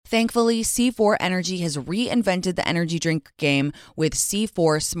Thankfully, C4 Energy has reinvented the energy drink game with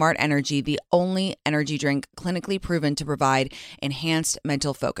C4 Smart Energy, the only energy drink clinically proven to provide enhanced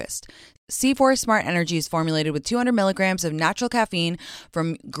mental focus. C4 Smart Energy is formulated with 200 milligrams of natural caffeine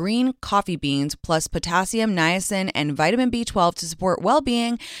from green coffee beans, plus potassium, niacin, and vitamin B12 to support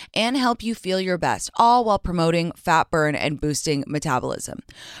well-being and help you feel your best, all while promoting fat burn and boosting metabolism.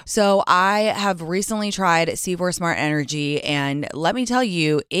 So I have recently tried C4 Smart Energy, and let me tell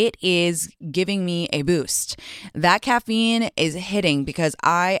you, it is giving me a boost. That caffeine is hitting because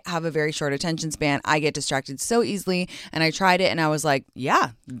I have a very short attention span. I get distracted so easily, and I tried it and I was like,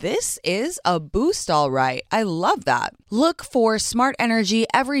 yeah, this is a boost, all right. I love that. Look for Smart Energy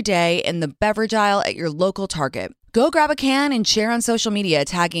every day in the beverage aisle at your local Target. Go grab a can and share on social media,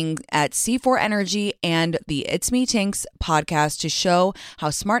 tagging at C4 Energy and the It's Me Tinks podcast to show how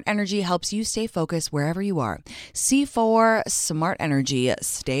Smart Energy helps you stay focused wherever you are. C4 Smart Energy,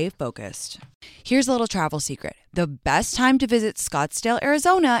 stay focused. Here's a little travel secret. The best time to visit Scottsdale,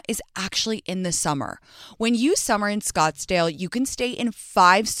 Arizona is actually in the summer. When you summer in Scottsdale, you can stay in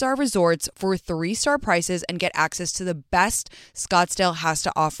 5-star resorts for 3-star prices and get access to the best Scottsdale has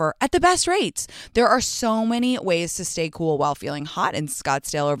to offer at the best rates. There are so many ways to stay cool while feeling hot in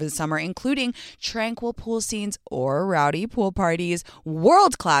Scottsdale over the summer, including tranquil pool scenes or rowdy pool parties,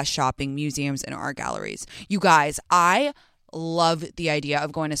 world-class shopping, museums, and art galleries. You guys, I love the idea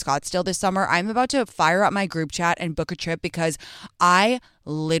of going to Scottsdale this summer. I'm about to fire up my group chat and book a trip because I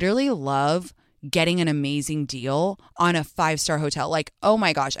literally love getting an amazing deal on a 5-star hotel. Like, oh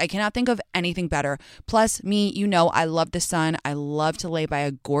my gosh, I cannot think of anything better. Plus, me, you know, I love the sun. I love to lay by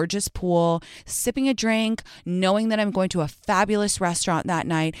a gorgeous pool, sipping a drink, knowing that I'm going to a fabulous restaurant that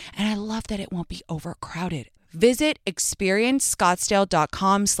night. And I love that it won't be overcrowded. Visit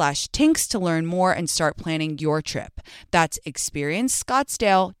experiencescottsdale.com/tinks to learn more and start planning your trip. That's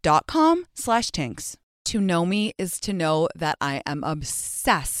experiencescottsdale.com/tinks. To know me is to know that I am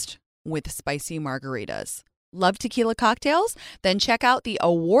obsessed with spicy margaritas. Love tequila cocktails? Then check out the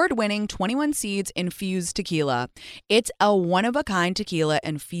award-winning 21 Seeds Infused Tequila. It's a one-of-a-kind tequila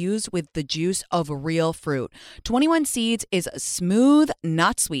infused with the juice of real fruit. 21 Seeds is smooth,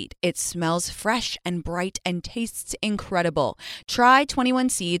 not sweet. It smells fresh and bright and tastes incredible. Try 21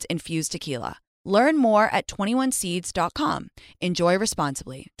 Seeds Infused Tequila. Learn more at 21seeds.com. Enjoy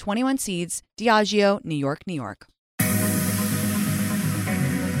responsibly. 21 Seeds, Diageo, New York, New York.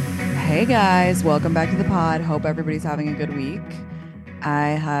 Hey guys, welcome back to the pod. Hope everybody's having a good week.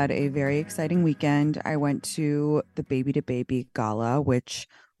 I had a very exciting weekend. I went to the Baby to Baby Gala, which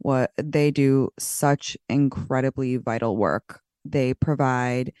they do such incredibly vital work. They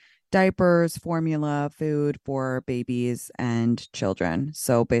provide diapers, formula, food for babies and children.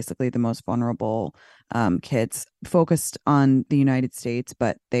 So basically the most vulnerable kids, focused on the United States,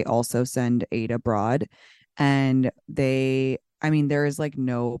 but they also send aid abroad. And there is like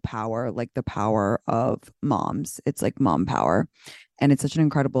no power like the power of moms. It's like mom power. And it's such an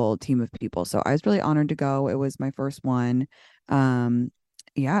incredible team of people. So I was really honored to go. It was my first one. It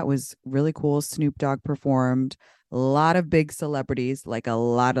was really cool. Snoop Dogg performed. A lot of big celebrities, like a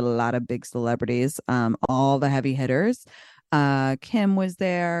lot of big celebrities. All the heavy hitters. Kim was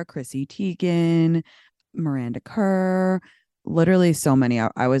there, Chrissy Teigen, Miranda Kerr, literally so many.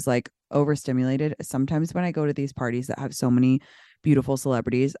 I was like overstimulated. Sometimes when I go to these parties that have so many beautiful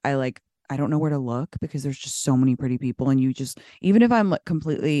celebrities, I don't know where to look because there's just so many pretty people, and you just, even if I'm like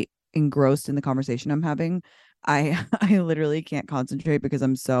completely engrossed in the conversation I'm having, I literally can't concentrate because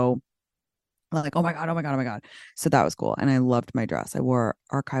I'm so like, oh my God, oh my God, oh my God. So that was cool. And I loved my dress. I wore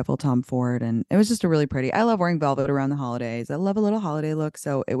archival Tom Ford, and it was just a really pretty, I love wearing velvet around the holidays. I love a little holiday look.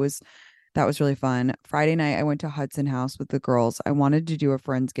 So that was really fun. Friday night, I went to Hudson House with the girls. I wanted to do a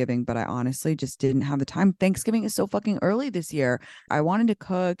Friendsgiving, but I honestly just didn't have the time. Thanksgiving is so fucking early this year. I wanted to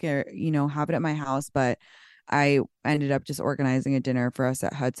cook or, have it at my house, but I ended up just organizing a dinner for us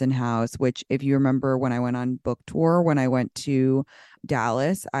at Hudson House, which, if you remember when I went on book tour, when I went to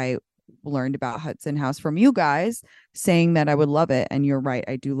Dallas, I learned about Hudson House from you guys saying that I would love it. And you're right.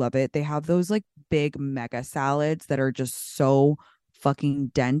 I do love it. They have those like big mega salads that are just so fucking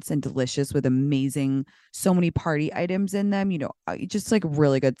dense and delicious with so many party items in them, just like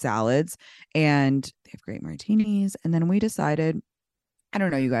really good salads, and they have great martinis. And then we decided, I don't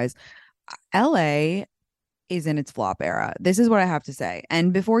know, you guys, LA is in its flop era. This is what I have to say.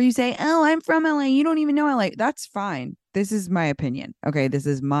 And before you say, oh, I'm from LA, you don't even know LA, that's fine. This is my opinion. Okay. This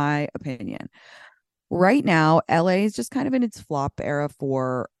is my opinion. Right now, LA is just kind of in its flop era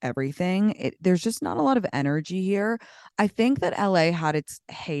for everything. There's just not a lot of energy here. I think that LA had its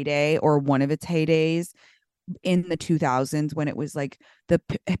heyday, or one of its heydays, in the 2000s when it was like the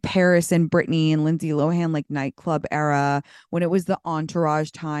Paris and Britney and Lindsay Lohan like nightclub era, when it was the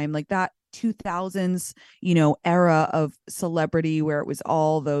Entourage time, like that 2000s, era of celebrity where it was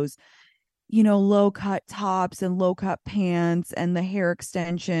all those, low cut tops and low cut pants and the hair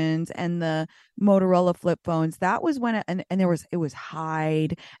extensions and the Motorola flip phones. That was when and it was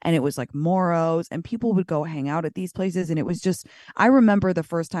Hyde and it was like Moros and people would go hang out at these places. And it was just, I remember the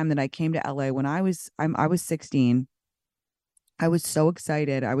first time that I came to LA when I was 16. I was so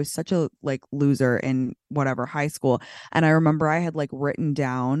excited. I was such a like loser in whatever high school. And I remember I had like written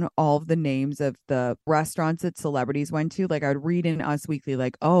down all of the names of the restaurants that celebrities went to. Like I would read in Us Weekly,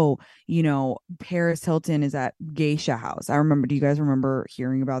 like, oh, Paris Hilton is at Geisha House. I remember, do you guys remember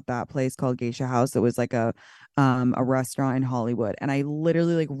hearing about that place called Geisha House? It was like a restaurant in Hollywood. And I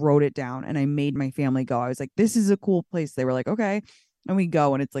literally like wrote it down and I made my family go. I was like, this is a cool place. They were like, okay. And we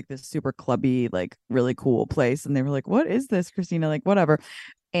go and it's like this super clubby, like really cool place. And they were like, what is this, Christina? Like, whatever.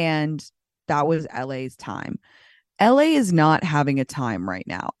 And that was LA's time. LA is not having a time right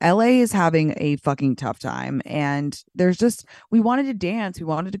now. LA is having a fucking tough time. And there's just, we wanted to dance. We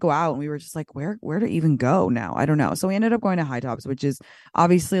wanted to go out and we were just like, where to even go now? I don't know. So we ended up going to High Tops, which is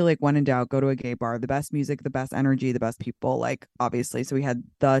obviously like when in doubt, go to a gay bar, the best music, the best energy, the best people, like obviously. So we had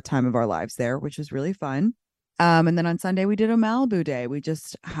the time of our lives there, which was really fun. And then on Sunday we did a Malibu day. We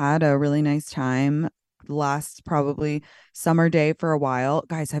just had a really nice time. Last probably summer day for a while.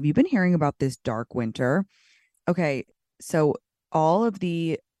 Guys, have you been hearing about this dark winter? Okay, so all of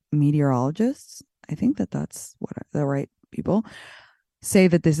the meteorologists, I think that that's what the right people say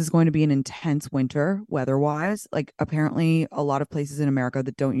that this is going to be an intense winter weather-wise. Like apparently a lot of places in America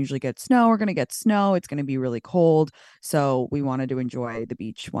that don't usually get snow are going to get snow. It's going to be really cold. So we wanted to enjoy the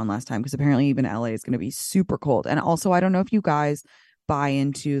beach one last time because apparently even LA is going to be super cold. And also I don't know if you guys buy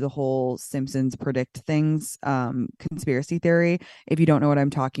into the whole Simpsons predict things conspiracy theory. If you don't know what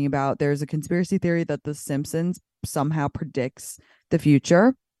I'm talking about, there's a conspiracy theory that the Simpsons somehow predicts the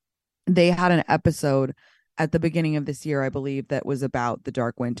future. They had an episode at the beginning of this year, I believe, that was about the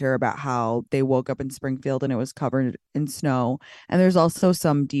dark winter, about how they woke up in Springfield and it was covered in snow. And there's also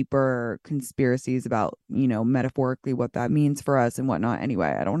some deeper conspiracies about, metaphorically what that means for us and whatnot. Anyway,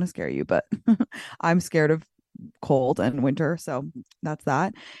 I don't want to scare you, but I'm scared of cold and winter. So that's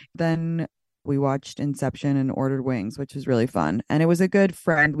that. Then we watched Inception and ordered wings, which was really fun. And it was a good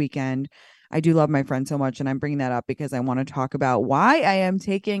friend weekend. I do love my friend so much. And I'm bringing that up because I want to talk about why I am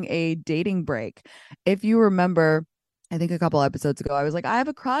taking a dating break. If you remember, I think a couple episodes ago, I was like, I have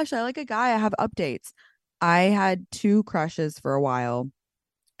a crush. I like a guy. I have updates. I had two crushes for a while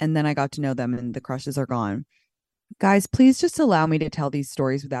and then I got to know them and the crushes are gone. Guys, please just allow me to tell these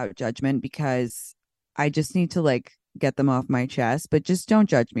stories without judgment because I just need to like get them off my chest, but just don't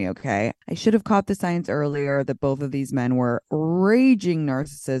judge me, okay? I should have caught the signs earlier that both of these men were raging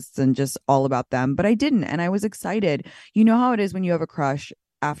narcissists and just all about them, but I didn't. And I was excited. You know how it is when you have a crush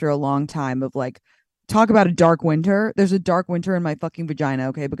after a long time of like, talk about a dark winter. There's a dark winter in my fucking vagina,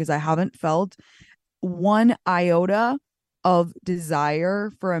 okay? Because I haven't felt one iota of desire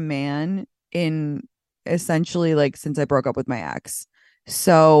for a man in essentially like since I broke up with my ex.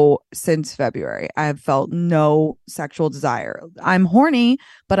 So since February, I have felt no sexual desire. I'm horny,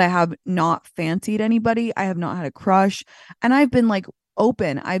 but I have not fancied anybody. I have not had a crush. And I've been like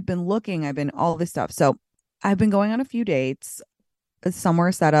open. I've been looking. I've been all this stuff. So I've been going on a few dates. Some were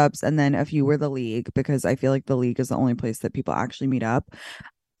setups, and then a few were the league because I feel like the league is the only place that people actually meet up.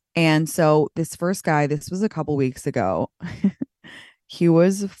 And so this first guy, this was a couple weeks ago. He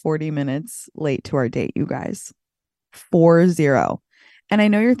was 40 minutes late to our date, you guys. 40. And I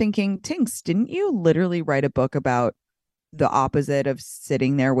know you're thinking, Tinks, didn't you literally write a book about the opposite of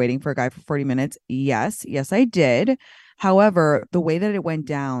sitting there waiting for a guy for 40 minutes? Yes, I did. However, the way that it went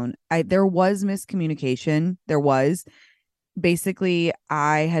down, there was miscommunication. There was basically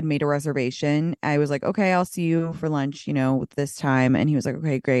I had made a reservation. I was like, okay, I'll see you for lunch, this time. And he was like,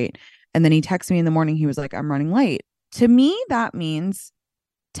 okay, great. And then he texted me in the morning. He was like, I'm running late. To me, that means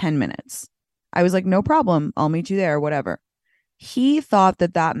 10 minutes. I was like, no problem. I'll meet you there, whatever. He thought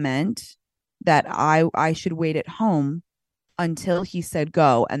that that meant that I should wait at home until he said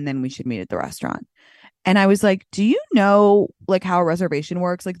go and then we should meet at the restaurant. And I was like, do you know like how a reservation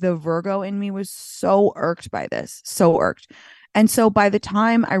works? Like the Virgo in me was so irked by this, so irked. And so by the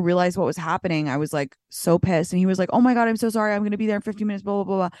time I realized what was happening, I was like so pissed. And he was like, oh my God, I'm so sorry. I'm going to be there in 15 minutes, blah, blah,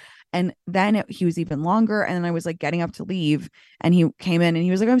 blah, blah. And then he was even longer. And then I was like getting up to leave. And he came in and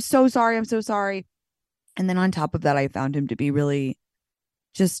he was like, I'm so sorry. I'm so sorry. And then on top of that, I found him to be really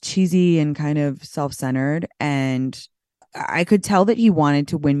just cheesy and kind of self-centered. And I could tell that he wanted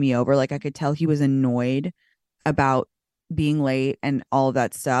to win me over. Like I could tell he was annoyed about being late and all of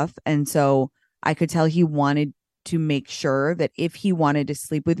that stuff. And so I could tell he wanted to make sure that if he wanted to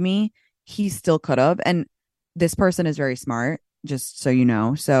sleep with me, he still could have. And this person is very smart, just so you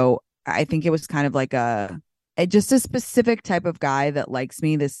know. So I think it was kind of like just a specific type of guy that likes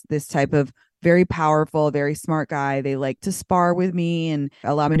me, this type of very powerful, very smart guy. They like to spar with me. And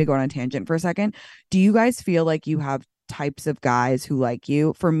allow me to go on a tangent for a second. Do you guys feel like you have types of guys who like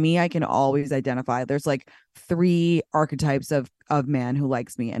you? For me, I can always identify there's like three archetypes of man who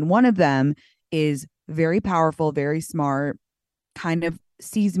likes me. And one of them is very powerful, very smart, kind of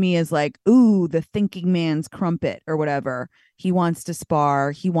sees me as like, ooh, the thinking man's crumpet or whatever. He wants to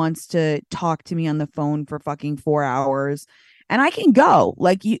spar. He wants to talk to me on the phone for fucking 4 hours. And I can go.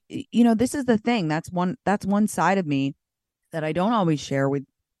 Like this is the thing. That's one side of me that I don't always share with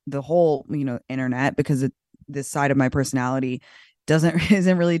the whole, internet, because this side of my personality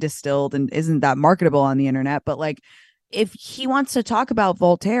isn't really distilled and isn't that marketable on the internet. But like, if he wants to talk about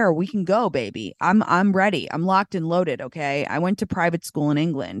Voltaire, we can go, baby. I'm ready. I'm locked and loaded. Okay. I went to private school in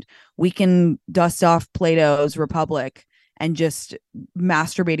England. We can dust off Plato's Republic and just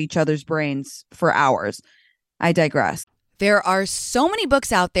masturbate each other's brains for hours. I digress. There are so many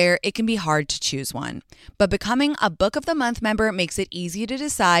books out there, it can be hard to choose one. But becoming a Book of the Month member makes it easy to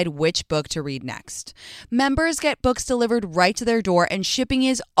decide which book to read next. Members get books delivered right to their door, and shipping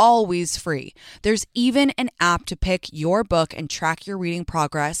is always free. There's even an app to pick your book and track your reading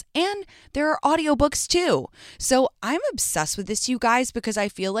progress, and there are audiobooks too. So I'm obsessed with this, you guys, because I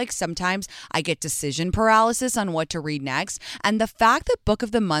feel like sometimes I get decision paralysis on what to read next. And the fact that Book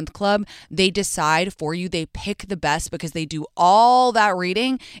of the Month Club, they decide for you, they pick the best because they do all that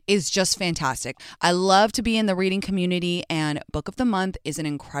reading, is just fantastic. I love to be in the reading community, and Book of the Month is an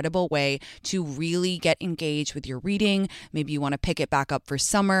incredible way to really get engaged with your reading. Maybe you want to pick it back up for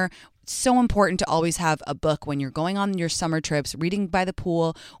summer. It's so important to always have a book when you're going on your summer trips, reading by the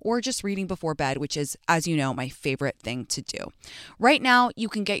pool, or just reading before bed, which is, as you know, my favorite thing to do. Right now, you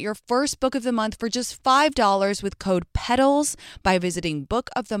can get your first book of the month for just $5 with code PETALS by visiting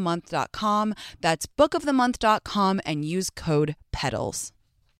bookofthemonth.com. That's bookofthemonth.com and use code PETALS.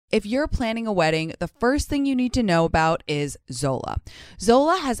 If you're planning a wedding, the first thing you need to know about is Zola.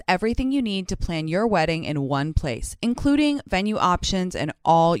 Zola has everything you need to plan your wedding in one place, including venue options and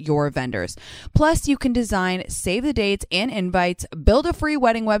all your vendors. Plus, you can design save the dates and invites, build a free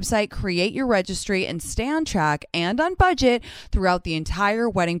wedding website, create your registry, and stay on track and on budget throughout the entire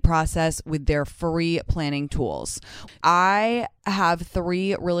wedding process with their free planning tools. I have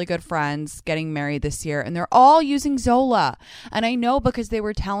 3 really good friends getting married this year, and they're all using Zola. And I know because they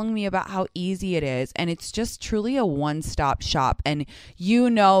were telling me about how easy it is, and it's just truly a one-stop shop. And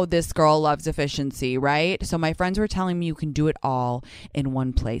this girl loves efficiency, right? So my friends were telling me you can do it all in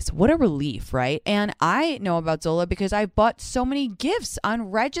one place. What a relief, right? And I know about Zola because I've bought so many gifts on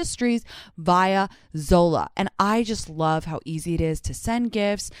registries via Zola. And I just love how easy it is to send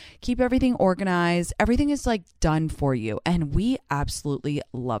gifts, keep everything organized. Everything is like done for you. And we absolutely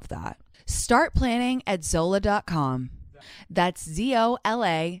love that. Start planning at Zola.com. That's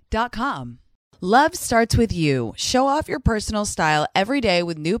ZOLA.com. Love starts with you. Show off your personal style every day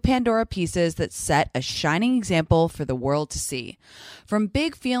with new Pandora pieces that set a shining example for the world to see. From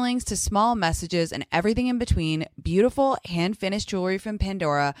big feelings to small messages and everything in between, beautiful hand-finished jewelry from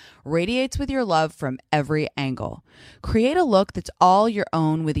Pandora radiates with your love from every angle. Create a look that's all your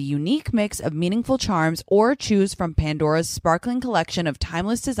own with a unique mix of meaningful charms, or choose from Pandora's sparkling collection of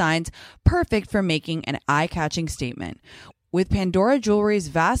timeless designs perfect for making an eye-catching statement. With Pandora Jewelry's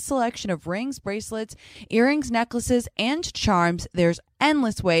vast selection of rings, bracelets, earrings, necklaces, and charms, there's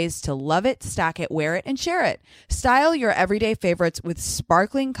endless ways to love it, stack it, wear it, and share it. Style your everyday favorites with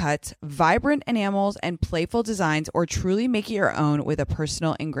sparkling cuts, vibrant enamels, and playful designs, or truly make it your own with a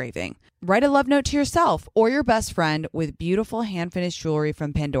personal engraving. Write a love note to yourself or your best friend with beautiful hand-finished jewelry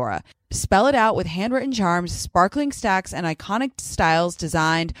from Pandora. Spell it out with handwritten charms, sparkling stacks, and iconic styles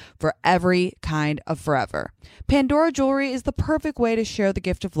designed for every kind of forever. Pandora Jewelry is the perfect way to share the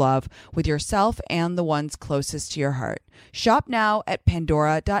gift of love with yourself and the ones closest to your heart. Shop now at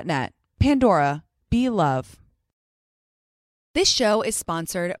Pandora.net. Pandora, be love. This show is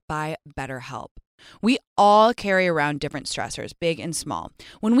sponsored by BetterHelp. We all carry around different stressors, big and small.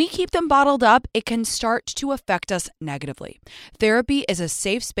 When we keep them bottled up, it can start to affect us negatively. Therapy is a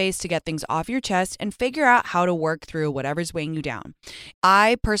safe space to get things off your chest and figure out how to work through whatever's weighing you down.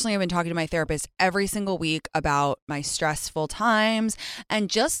 I personally have been talking to my therapist every single week about my stressful times and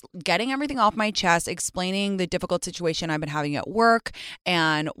just getting everything off my chest, explaining the difficult situation I've been having at work,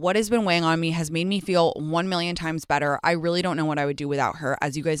 and what has been weighing on me has made me feel 1 million times better. I really don't know what I would do without her.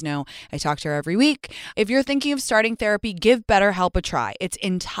 As you guys know, I talk to her every week. week. If you're thinking of starting therapy, give BetterHelp a try. It's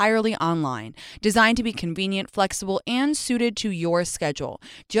entirely online, designed to be convenient, flexible, and suited to your schedule.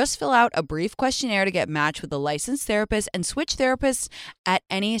 Just fill out a brief questionnaire to get matched with a licensed therapist and switch therapists at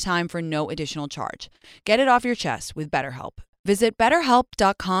any time for no additional charge. Get it off your chest with BetterHelp. Visit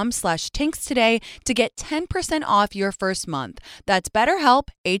betterhelp.com/tinks today to get 10% off your first month. That's BetterHelp,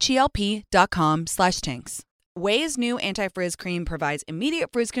 HELP.com/tinks. Ouai's new anti-frizz cream provides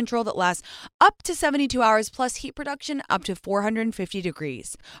immediate frizz control that lasts up to 72 hours plus heat production up to 450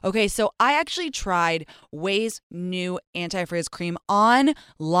 degrees. Okay, so I actually tried Ouai's new anti-frizz cream on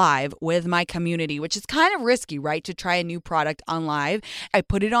live with my community, which is kind of risky, right? To try a new product on live. I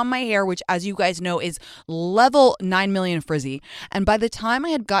put it on my hair, which as you guys know is level 9 million frizzy. And by the time I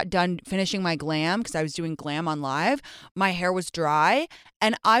had got done finishing my glam, because I was doing glam on live, my hair was dry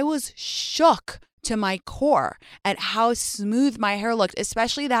and I was shook to my core at how smooth my hair looked,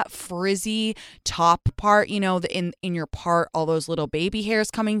 especially that frizzy top part, you know, in your part, all those little baby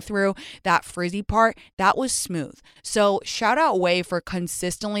hairs coming through, that frizzy part, that was smooth. So shout out Ouai for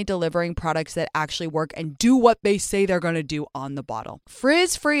consistently delivering products that actually work and do what they say they're going to do on the bottle.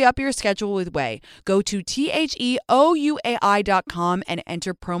 Frizz free up your schedule with Ouai. Go to THEOUAI.com and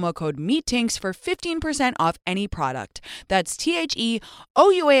enter promo code MEETINKS for 15% off any product. That's THEOUAI.com,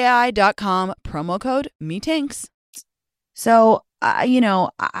 promo code MEETINKS. So,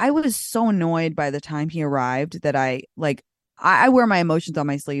 I was so annoyed by the time he arrived that I wear my emotions on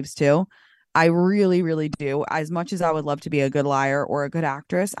my sleeves too. I really, really do. As much as I would love to be a good liar or a good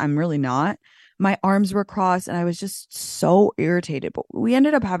actress, I'm really not. My arms were crossed and I was just so irritated. But we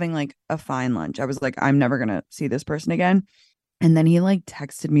ended up having like a fine lunch. I was like, I'm never going to see this person again. And then he like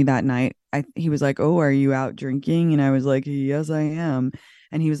texted me that night. He was like, "Oh, are you out drinking?" And I was like, "Yes, I am."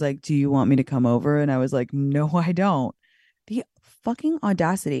 And he was like, "Do you want me to come over?" And I was like, "No, I don't." The fucking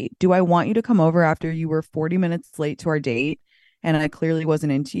audacity. Do I want you to come over after you were 40 minutes late to our date and I clearly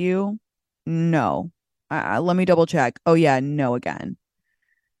wasn't into you? No. Let me double check. Oh, yeah, no again.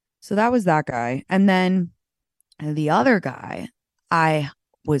 So that was that guy. And then the other guy, I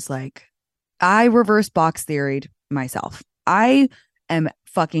was like, I reverse box theoried myself. I am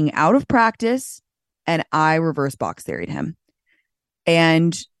fucking out of practice and I reverse box theoried him.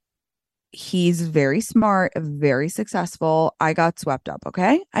 And he's very smart, very successful. I got swept up.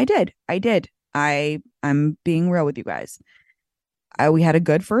 Okay. I did. I'm being real with you guys. We had a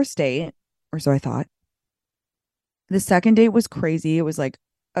good first date, or so I thought. The second date was crazy. It was like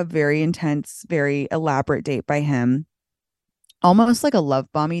a very intense, very elaborate date by him. Almost like a love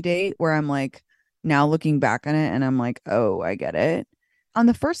bomby date where I'm like, now looking back on it and I'm like, oh, I get it. On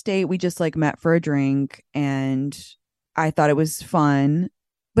the first date, we just like met for a drink and I thought it was fun,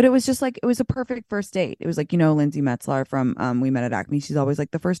 but it was just like, it was a perfect first date. It was like, Lindsay Metzler from We Met at Acme. She's always like,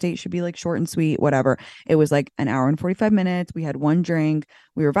 the first date should be like short and sweet, whatever. It was like an hour and 45 minutes. We had one drink.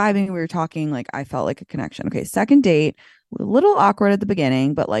 We were vibing. We were talking. Like, I felt like a connection. Okay. Second date, a little awkward at the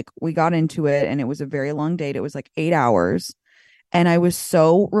beginning, but like we got into it and it was a very long date. It was like 8 hours. And I was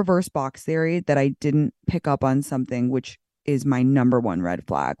so reverse box theory that I didn't pick up on something, which is my number one red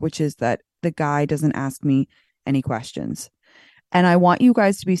flag, which is that the guy doesn't ask me any questions. And I want you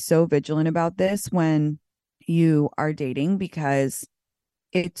guys to be so vigilant about this when you are dating, because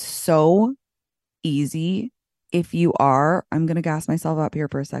it's so easy if you are, I'm going to gas myself up here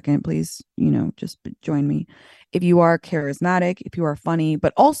for a second, please, just join me. If you are charismatic, if you are funny,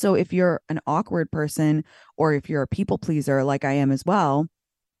 but also if you're an awkward person or if you're a people pleaser like I am as well,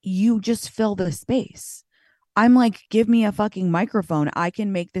 you just fill the space. I'm like, give me a fucking microphone. I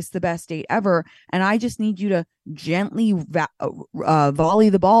can make this the best date ever. And I just need you to gently volley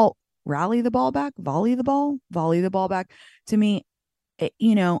the ball, rally the ball back, volley the ball back to me.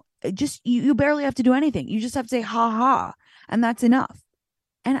 Just you barely have to do anything. You just have to say, ha ha. And that's enough.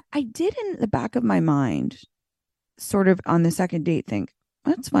 And I did in the back of my mind, sort of on the second date, think,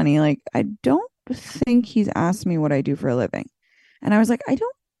 that's funny. Like, I don't think he's asked me what I do for a living. And I was like, I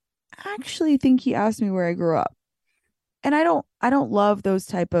don't actually think he asked me where I grew up. And I don't love those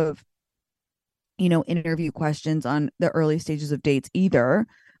type of, interview questions on the early stages of dates either.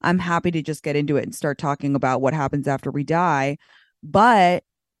 I'm happy to just get into it and start talking about what happens after we die. But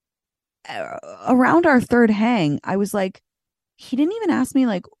around our third hang, I was like, he didn't even ask me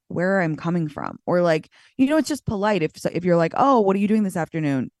like where I'm coming from, or like, it's just polite if you're like, oh, what are you doing this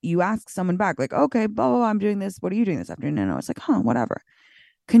afternoon? You ask someone back like, okay, blah, blah, blah, I'm doing this. What are you doing this afternoon? And I was like, whatever.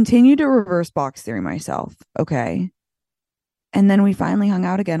 Continue to reverse box theory myself. Okay. And then we finally hung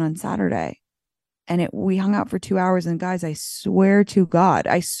out again on Saturday. And we hung out for 2 hours. And guys, I swear to God,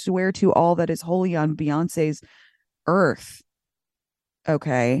 I swear to all that is holy on Beyonce's earth.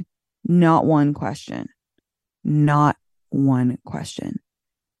 Okay. Not one question. Not one question.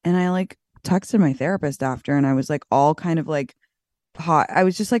 And I like texted my therapist after and I was like all kind of like hot. I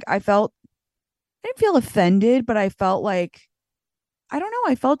was just like I didn't feel offended, but I felt like I don't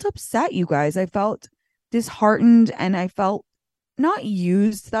know, I felt upset, you guys. I felt disheartened and I felt not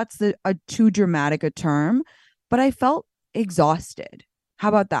used. That's a too dramatic a term, but I felt exhausted. How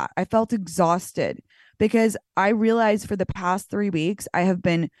about that? I felt exhausted because I realized for the past 3 weeks, I have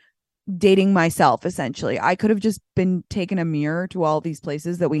been dating myself essentially. I could have just been taking a mirror to all these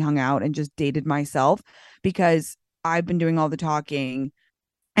places that we hung out and just dated myself because I've been doing all the talking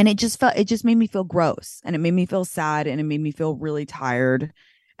and it just made me feel gross and it made me feel sad and it made me feel really tired.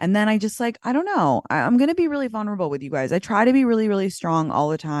 And then I just like, I don't know. I'm going to be really vulnerable with you guys. I try to be really, really strong all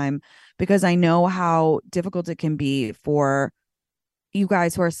the time because I know how difficult it can be for you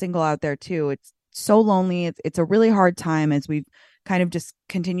guys who are single out there too. It's so lonely. It's a really hard time as we've kind of just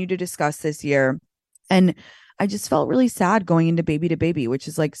continued to discuss this year. And I just felt really sad going into baby to baby, which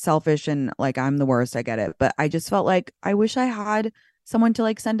is like selfish and like I'm the worst. I get it. But I just felt like I wish I had someone to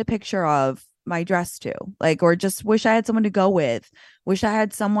like send a picture of my dress to, like, or just wish I had someone to go with, wish I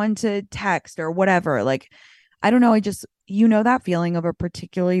had someone to text or whatever. Like, I don't know. I just, that feeling of a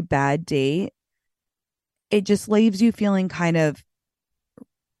particularly bad date. It just leaves you feeling kind of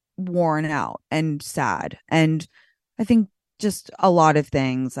worn out and sad. And I think just a lot of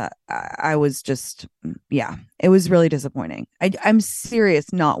things. I was just, yeah, it was really disappointing. I'm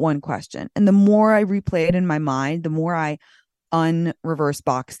serious, not one question. And the more I replay it in my mind, the more I unreverse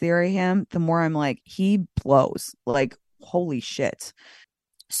box theory him, the more I'm like, he blows. Like, holy shit.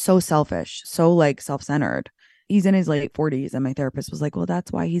 So selfish, so like self centered. He's in his late 40s. And my therapist was like, well,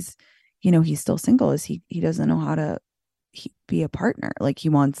 that's why he's still single, is he doesn't know how to be a partner. Like he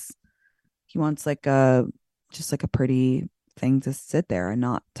wants like a just like a pretty thing to sit there and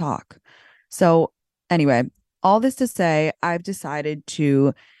not talk. So anyway, all this to say, I've decided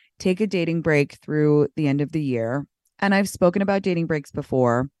to take a dating break through the end of the year. And I've spoken about dating breaks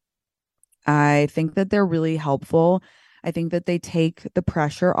before. I think that they're really helpful. I think that they take the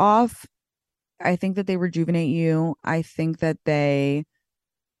pressure off. I think that they rejuvenate you. I think that they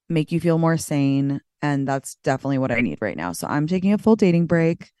make you feel more sane. And that's definitely what I need right now. So I'm taking a full dating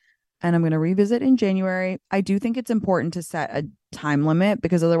break and I'm going to revisit in January. I do think it's important to set a time limit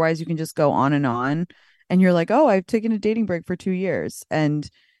because otherwise you can just go on and you're like, oh, I've taken a dating break for 2 years. And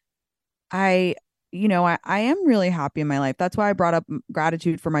I, I am really happy in my life. That's why I brought up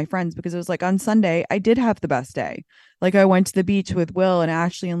gratitude for my friends because it was like on Sunday, I did have the best day. Like I went to the beach with Will and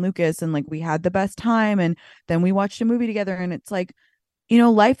Ashley and Lucas and like we had the best time. And then we watched a movie together. And it's like,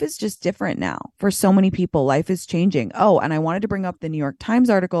 life is just different now for so many people. Life is changing. Oh, and I wanted to bring up the New York Times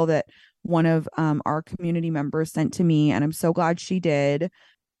article that one of our community members sent to me. And I'm so glad she did.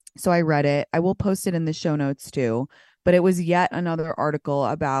 So I read it. I will post it in the show notes too. But it was yet another article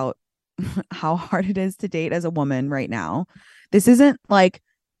about how hard it is to date as a woman right now. This isn't like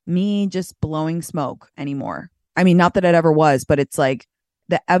me just blowing smoke anymore. I mean, not that it ever was, but it's like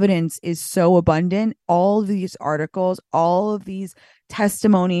the evidence is so abundant. All of these articles, all of these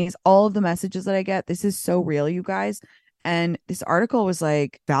testimonies, all of the messages that I get, this is so real, you guys. And this article was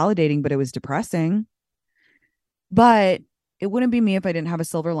like validating, but it was depressing. But it wouldn't be me if I didn't have a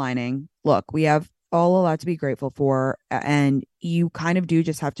silver lining. Look, we have all a lot to be grateful for. And you kind of do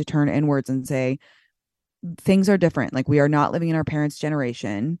just have to turn inwards and say, things are different. Like we are not living in our parents'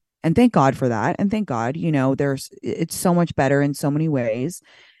 generation. And thank God for that. And thank God, it's so much better in so many ways.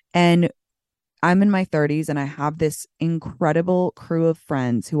 And I'm in my 30s and I have this incredible crew of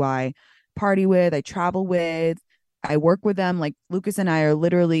friends who I party with, I travel with, I work with them. Like Lucas and I are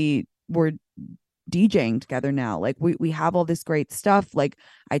literally, we're DJing together now. Like we have all this great stuff. Like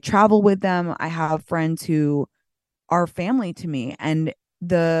I travel with them. I have friends who are family to me. And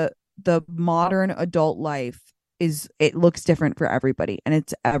the modern adult life it looks different for everybody and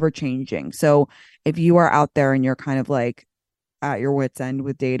it's ever changing. So if you are out there and you're kind of like at your wits end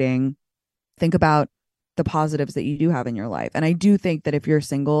with dating, think about the positives that you do have in your life. And I do think that if you're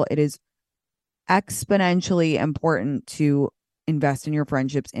single, it is exponentially important to invest in your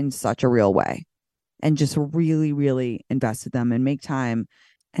friendships in such a real way and just really, really invest in them and make time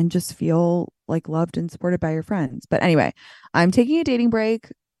and just feel like loved and supported by your friends. But anyway, I'm taking a dating break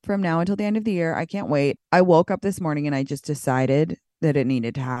from now until the end of the year. I can't wait. I woke up this morning and I just decided that it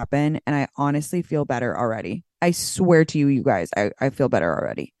needed to happen. And I honestly feel better already. I swear to you, you guys, I feel better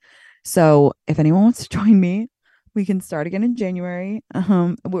already. So if anyone wants to join me, we can start again in January,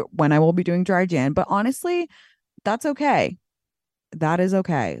 when I will be doing dry Jan. But honestly, that's okay. That is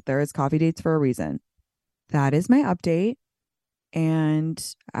okay. There is coffee dates for a reason. That is my update.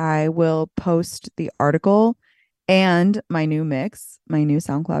 and I will post the article and my new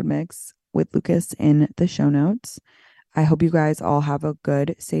SoundCloud mix with Lucas in the show notes. I hope you guys all have a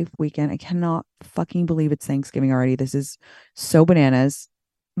good, safe weekend. I cannot fucking believe it's Thanksgiving already. This is so bananas.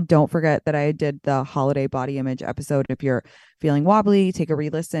 Don't forget that I did the holiday body image episode. If you're feeling wobbly, take a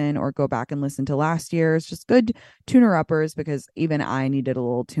re-listen or go back and listen to last year's. Just good tuner-uppers, because even I needed a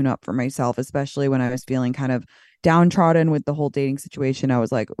little tune-up for myself, especially when I was feeling kind of downtrodden with the whole dating situation. I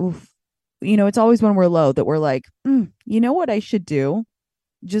was like, oof. It's always when we're low that we're like, you know what I should do?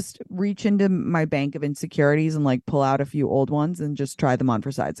 Just reach into my bank of insecurities and like pull out a few old ones and just try them on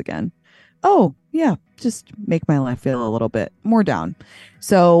for size again. Oh, yeah, just make my life feel a little bit more down.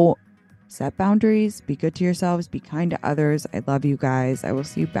 So set boundaries, be good to yourselves, be kind to others. I love you guys. I will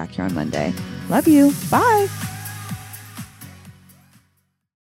see you back here on Monday. Love you. Bye.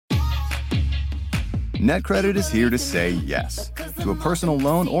 NetCredit is here to say yes to a personal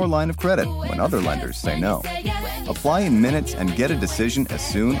loan or line of credit when other lenders say no. Apply in minutes and get a decision as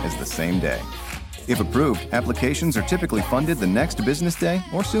soon as the same day. If approved, applications are typically funded the next business day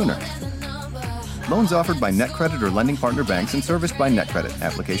or sooner. Loans offered by NetCredit or lending partner banks and serviced by NetCredit.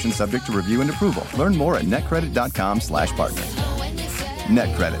 Application subject to review and approval. Learn more at netcredit.com/partner.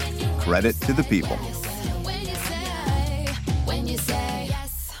 NetCredit. Credit to the people.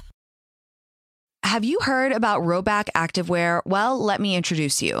 Have you heard about Rhoback Activewear? Well, let me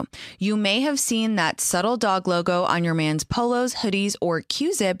introduce you. You may have seen that subtle dog logo on your man's polos, hoodies, or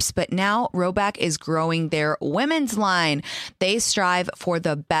Q-zips, but now Rhoback is growing their women's line. They strive for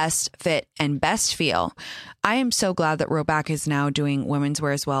the best fit and best feel. I am so glad that Rhoback is now doing women's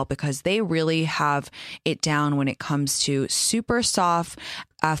wear as well, because they really have it down when it comes to super soft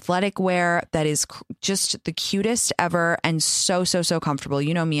athletic wear that is just the cutest ever and so comfortable.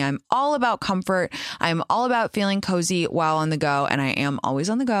 You know me, I'm all about comfort. I'm all about feeling cozy while on the go, and I am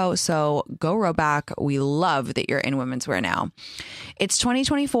always on the go. So go Rhoback. We love that you're in women's wear now. It's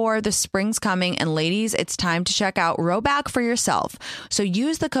 2024, the spring's coming, and ladies, it's time to check out Rhoback for yourself. So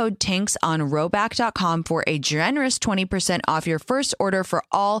use the code TINKS on Rhoback.com for a generous 20% off your first order for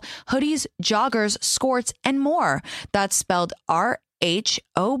all hoodies, joggers, skirts, and more. That's spelled RHOBACK.com.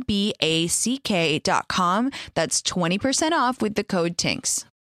 That's 20% off with the code TINKS.